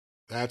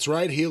That's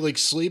right,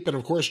 Helix sleep. And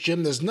of course,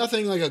 Jim, there's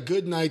nothing like a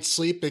good night's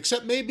sleep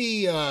except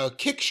maybe a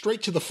kick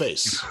straight to the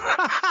face.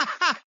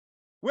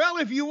 Well,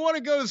 if you want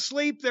to go to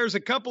sleep, there's a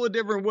couple of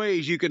different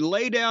ways. You can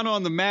lay down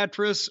on the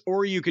mattress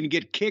or you can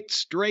get kicked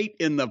straight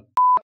in the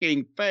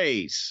fucking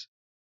face.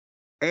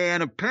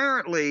 And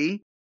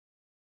apparently,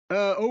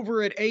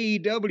 over at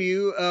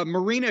AEW,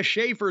 Marina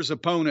Shafir's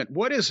opponent,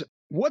 what's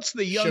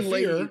the young Shafir.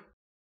 lady?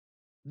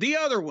 The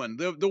other one,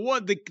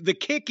 the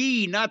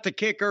kicky, not the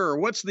kicker.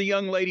 What's the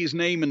young lady's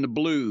name in the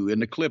blue in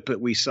the clip that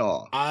we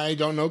saw? I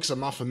don't know because I'm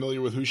not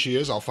familiar with who she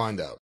is. I'll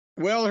find out.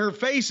 Well, her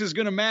face is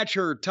going to match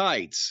her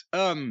tights.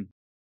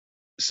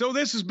 So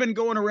this has been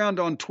going around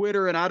on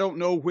Twitter, and I don't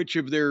know which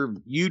of their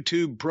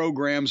YouTube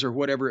programs or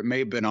whatever it may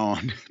have been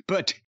on,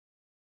 but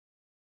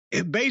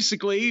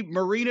basically,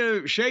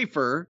 Marina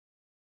Shafir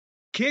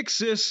kicks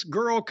this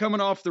girl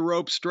coming off the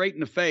rope straight in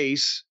the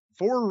face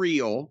for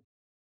real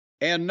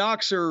and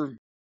knocks her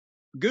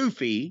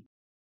goofy.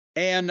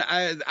 And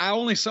I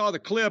only saw the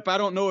clip. I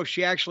don't know if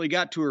she actually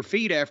got to her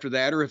feet after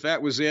that or if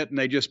that was it and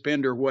they just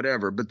pinned her,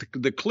 whatever. But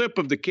the clip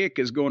of the kick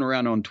is going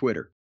around on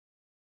Twitter.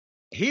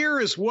 Here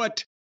is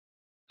what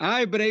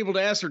I've been able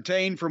to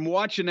ascertain from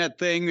watching that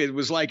thing. It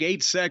was like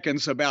 8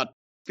 seconds about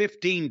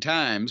 15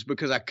 times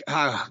because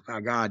oh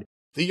my God.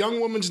 The young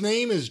woman's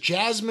name is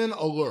Jasmine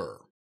Allure.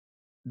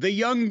 The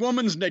young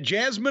woman's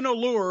Jasmine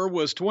Allure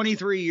was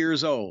 23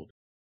 years old.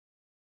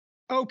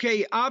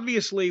 Okay,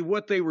 obviously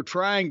what they were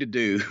trying to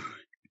do.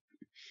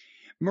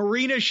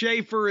 Marina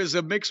Shafir is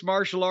a mixed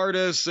martial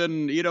artist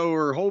and, you know,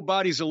 her whole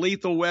body's a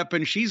lethal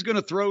weapon. She's going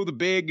to throw the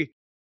big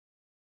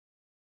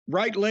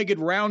right-legged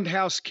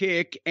roundhouse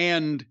kick,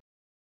 and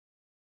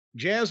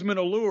Jasmine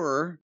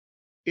Allure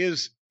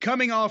is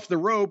coming off the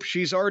rope.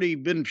 She's already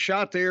been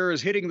shot there,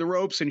 is hitting the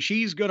ropes, and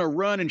she's going to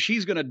run and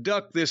she's going to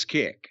duck this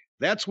kick.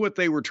 That's what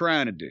they were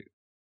trying to do.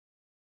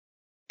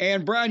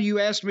 And Brian, you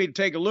asked me to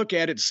take a look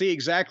at it, see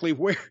exactly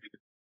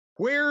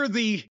where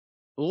the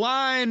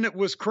line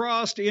was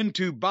crossed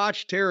into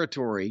botched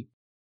territory.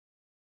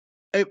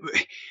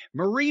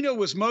 Marina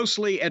was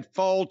mostly at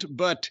fault,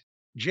 but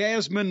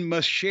Jasmine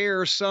must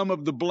share some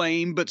of the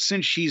blame. But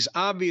since she's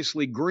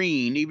obviously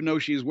green, even though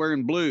she's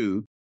wearing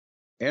blue,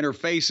 and her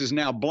face is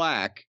now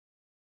black,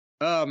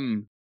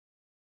 when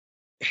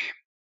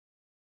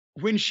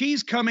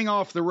she's coming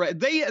off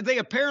the they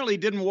apparently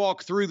didn't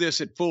walk through this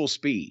at full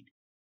speed.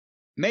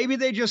 Maybe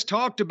they just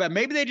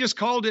maybe they just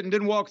called it and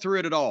didn't walk through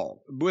it at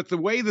all. With the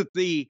way that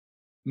the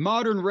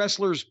modern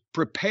wrestlers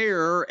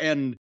prepare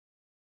and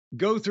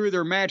go through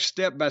their match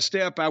step by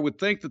step, I would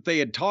think that they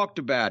had talked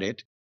about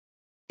it.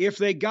 If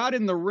they got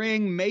in the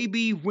ring,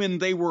 maybe when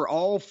they were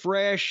all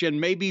fresh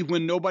and maybe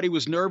when nobody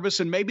was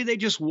nervous, and maybe they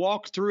just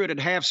walked through it at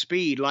half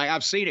speed. Like,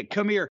 I've seen it.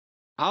 Come here.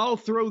 I'll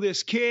throw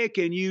this kick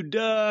and you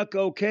duck.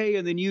 Okay.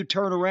 And then you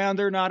turn around.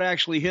 They're not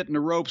actually hitting the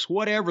ropes,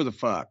 whatever the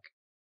fuck.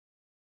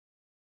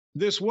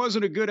 This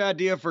wasn't a good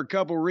idea for a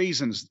couple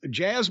reasons.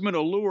 Jasmine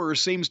Allure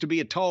seems to be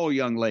a tall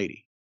young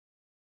lady,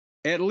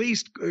 at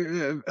least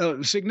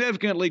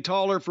significantly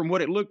taller from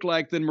what it looked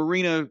like than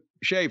Marina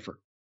Shafir.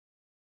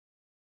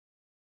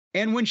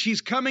 And when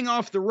she's coming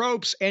off the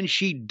ropes and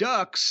she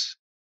ducks,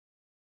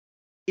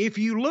 if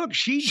you look,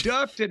 she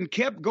ducked and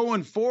kept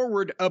going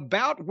forward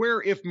about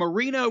where if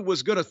Marina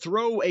was going to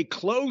throw a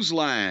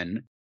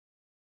clothesline,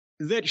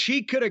 that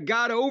she could have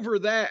got over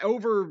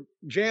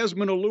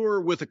Jasmine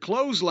Allure with a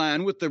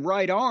clothesline with the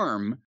right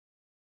arm.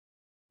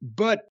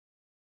 But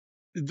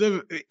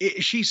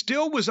she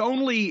still was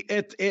only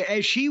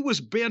as she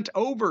was bent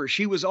over,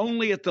 she was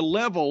only at the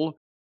level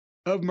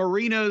of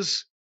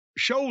Marina's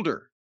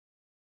shoulder.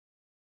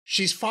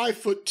 She's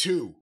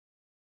 5'2".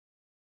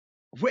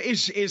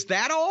 Is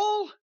that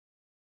all?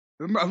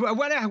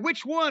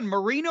 Which one,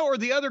 Marina or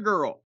the other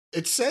girl?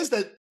 It says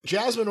that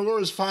Jasmine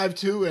Allure is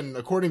 5'2", and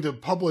according to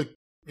public,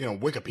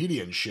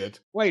 Wikipedia and shit.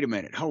 Wait a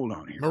minute, hold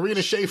on here.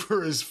 Marina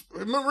Shafir is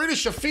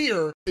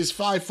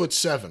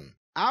 5'7".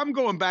 I'm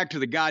going back to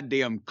the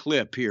goddamn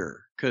clip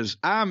here, because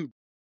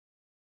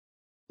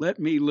let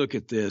me look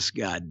at this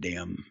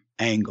goddamn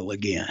angle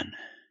again.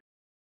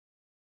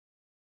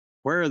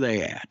 Where are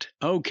they at?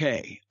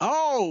 Okay.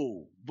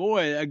 Oh,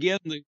 boy, again,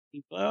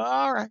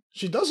 all right.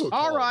 She does look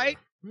all taller. right.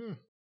 Yeah.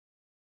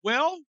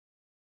 Well,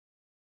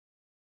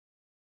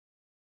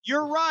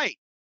 you're right.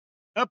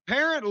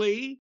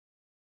 Apparently,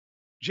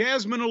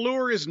 Jasmine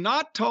Allure is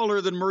not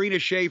taller than Marina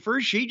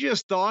Shafir. She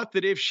just thought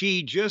that if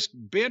she just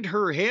bent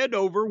her head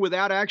over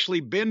without actually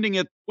bending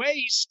at the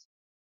waist,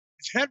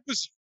 that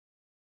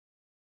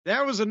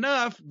was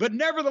enough. But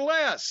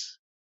nevertheless,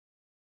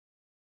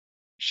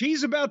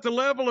 she's about the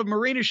level of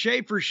Marina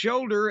Shafir's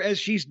shoulder as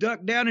she's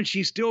ducked down and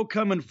she's still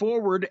coming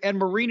forward. And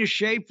Marina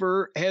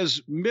Shafir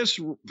has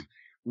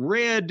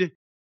misread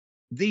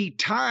the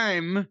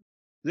time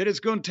that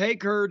it's going to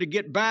take her to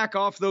get back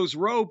off those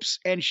ropes.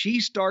 And she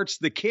starts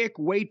the kick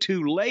way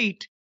too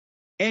late.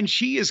 And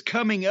she is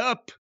coming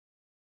up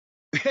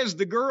as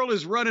the girl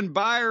is running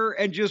by her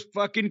and just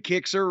fucking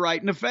kicks her right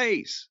in the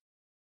face.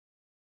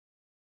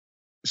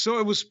 So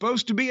it was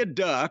supposed to be a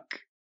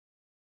duck.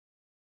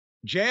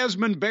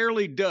 Jasmine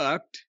barely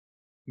ducked.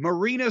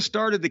 Marina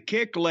started the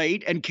kick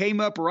late and came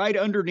up right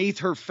underneath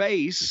her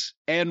face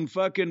and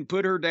fucking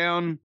put her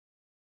down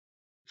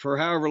for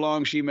however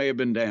long she may have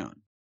been down.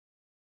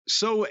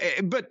 So,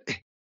 but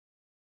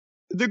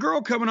the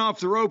girl coming off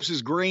the ropes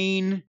is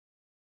green.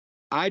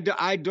 I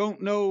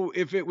don't know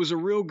if it was a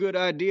real good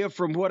idea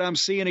from what I'm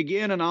seeing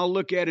again, and I'll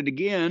look at it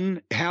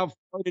again. How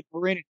far did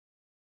Marina?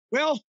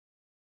 Well,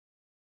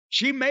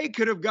 she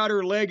could have got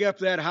her leg up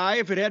that high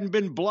if it hadn't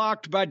been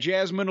blocked by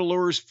Jasmine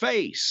Allure's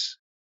face.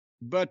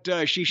 But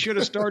she should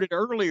have started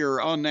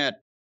earlier on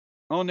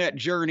that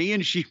journey,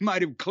 and she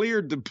might have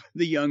cleared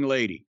the young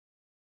lady,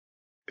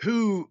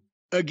 who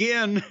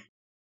again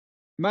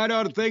might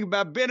ought to think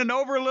about bending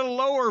over a little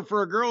lower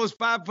for a girl who's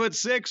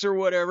 5'6" or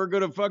whatever,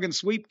 going to fucking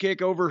sweep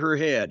kick over her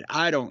head.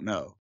 I don't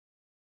know.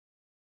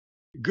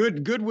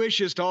 Good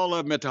wishes to all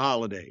of them at the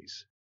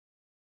holidays.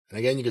 And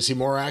again, you can see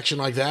more action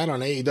like that on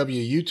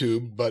AEW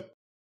YouTube. But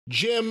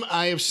Jim,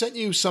 I have sent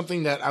you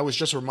something that I was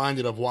just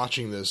reminded of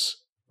watching this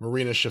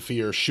Marina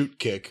Shafir shoot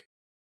kick.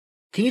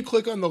 Can you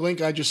click on the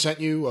link I just sent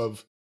you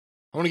of,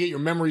 I want to get your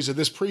memories of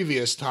this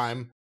previous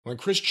time when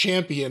Chris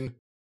Champion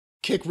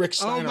kicked Rick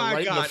Steiner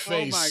right in the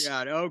face. Oh my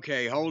God.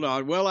 Okay, hold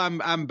on. Well,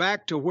 I'm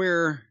back to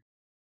where,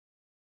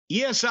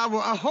 yes, I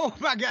will. Oh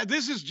my God.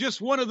 This is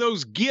just one of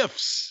those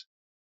gifts,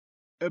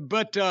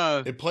 but,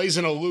 it plays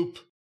in a loop.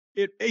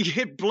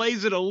 It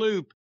plays in a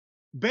loop.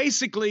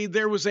 Basically,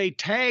 there was a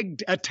tag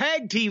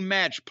team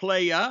match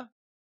playa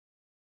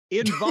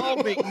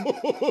involving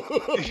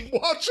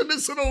watching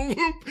this in a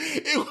loop.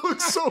 It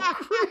looks so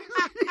crazy.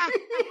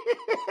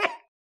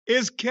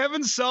 Is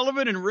Kevin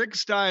Sullivan and Rick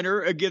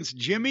Steiner against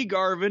Jimmy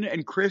Garvin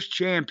and Chris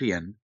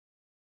Champion.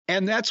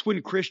 And that's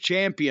when Chris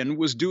Champion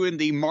was doing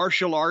the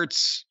martial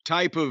arts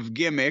type of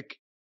gimmick,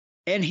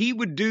 and he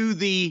would do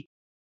the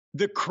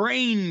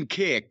crane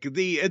kick.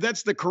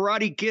 That's the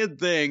Karate Kid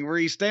thing where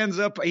he stands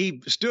up,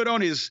 he stood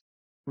on his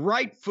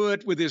right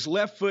foot with his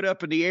left foot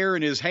up in the air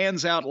and his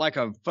hands out like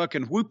a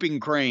fucking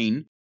whooping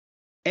crane.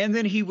 And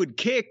then he would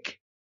kick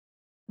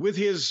with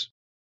his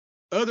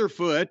other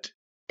foot.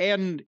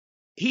 And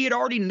he had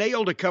already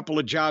nailed a couple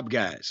of job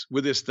guys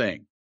with this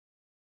thing.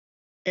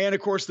 And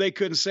of course, they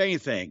couldn't say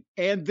anything.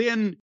 And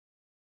then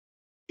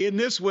in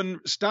this one,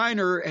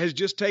 Steiner has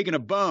just taken a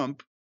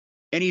bump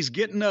and he's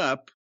getting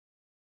up.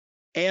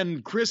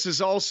 And Chris is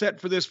all set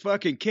for this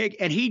fucking kick.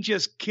 And he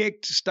just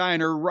kicked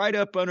Steiner right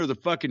up under the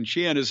fucking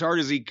chin as hard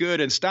as he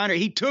could. And Steiner,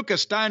 he took a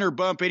Steiner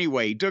bump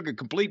anyway. He took a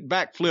complete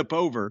backflip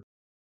over.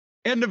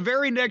 And the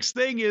very next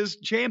thing is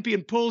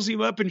Champion pulls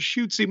him up and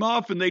shoots him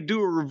off. And they do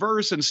a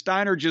reverse. And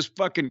Steiner just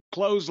fucking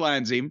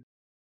clotheslines him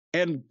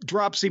and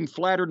drops him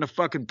flatter than a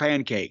fucking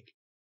pancake.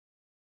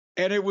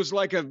 And it was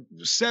like a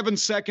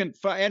 7-second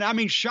and I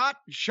mean, shot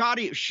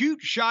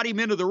him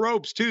into the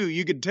ropes too.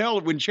 You could tell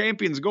when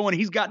Champion's going,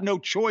 he's got no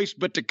choice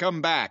but to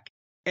come back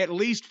at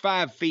least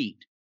 5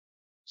 feet.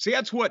 See,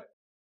 that's what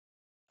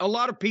a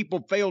lot of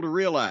people fail to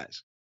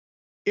realize.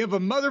 If a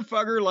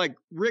motherfucker like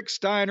Rick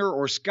Steiner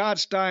or Scott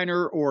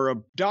Steiner or a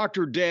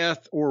Dr.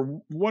 Death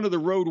or one of the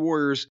Road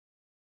Warriors,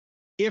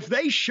 if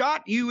they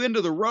shot you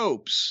into the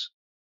ropes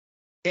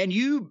and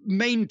you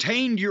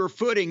maintained your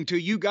footing till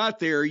you got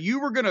there, you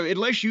were going to,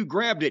 unless you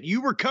grabbed it,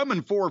 you were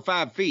coming 4 or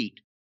 5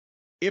 feet.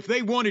 If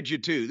they wanted you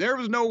to, there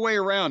was no way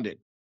around it.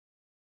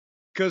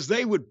 Because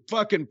they would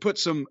fucking put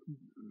some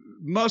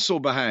muscle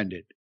behind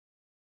it.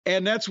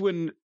 And that's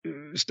when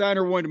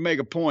Steiner wanted to make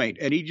a point.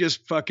 And he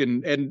just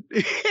fucking, and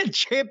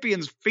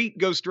Champion's feet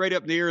go straight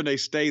up in the air and they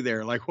stay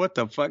there. Like, what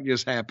the fuck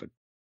just happened?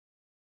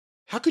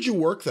 How could you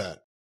work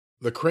that?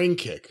 The crane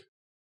kick.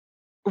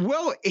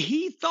 Well,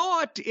 he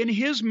thought in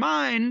his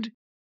mind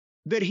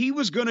that he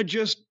was going to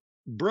just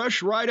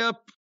brush right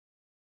up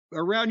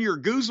around your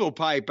goozle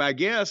pipe, I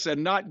guess,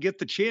 and not get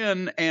the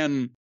chin.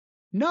 And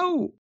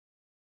no.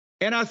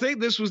 And I think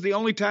this was the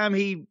only time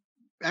he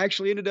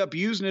actually ended up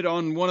using it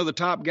on one of the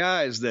top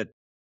guys that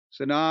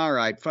said, all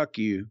right, fuck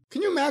you.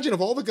 Can you imagine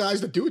of all the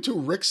guys that do it to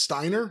Rick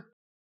Steiner?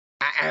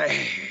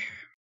 I'm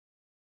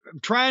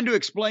trying to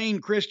explain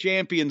Chris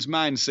Champion's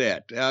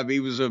mindset. He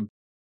was an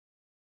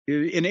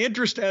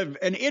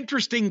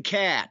interesting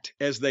cat,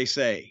 as they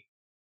say.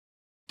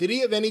 Did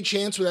he have any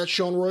chance with that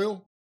Sean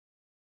Royal?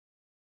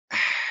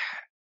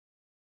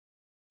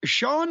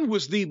 Sean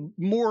was the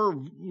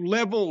more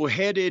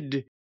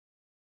level-headed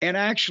and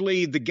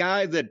actually the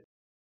guy that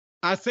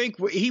I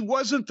think he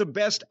wasn't the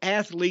best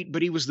athlete,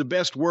 but he was the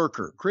best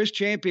worker. Chris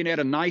Champion had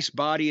a nice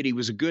body and he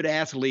was a good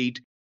athlete,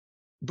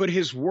 but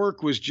his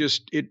work was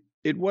just, it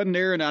wasn't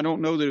there. And I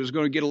don't know that it was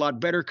going to get a lot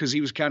better because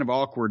he was kind of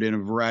awkward in a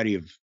variety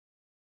of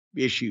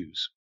issues.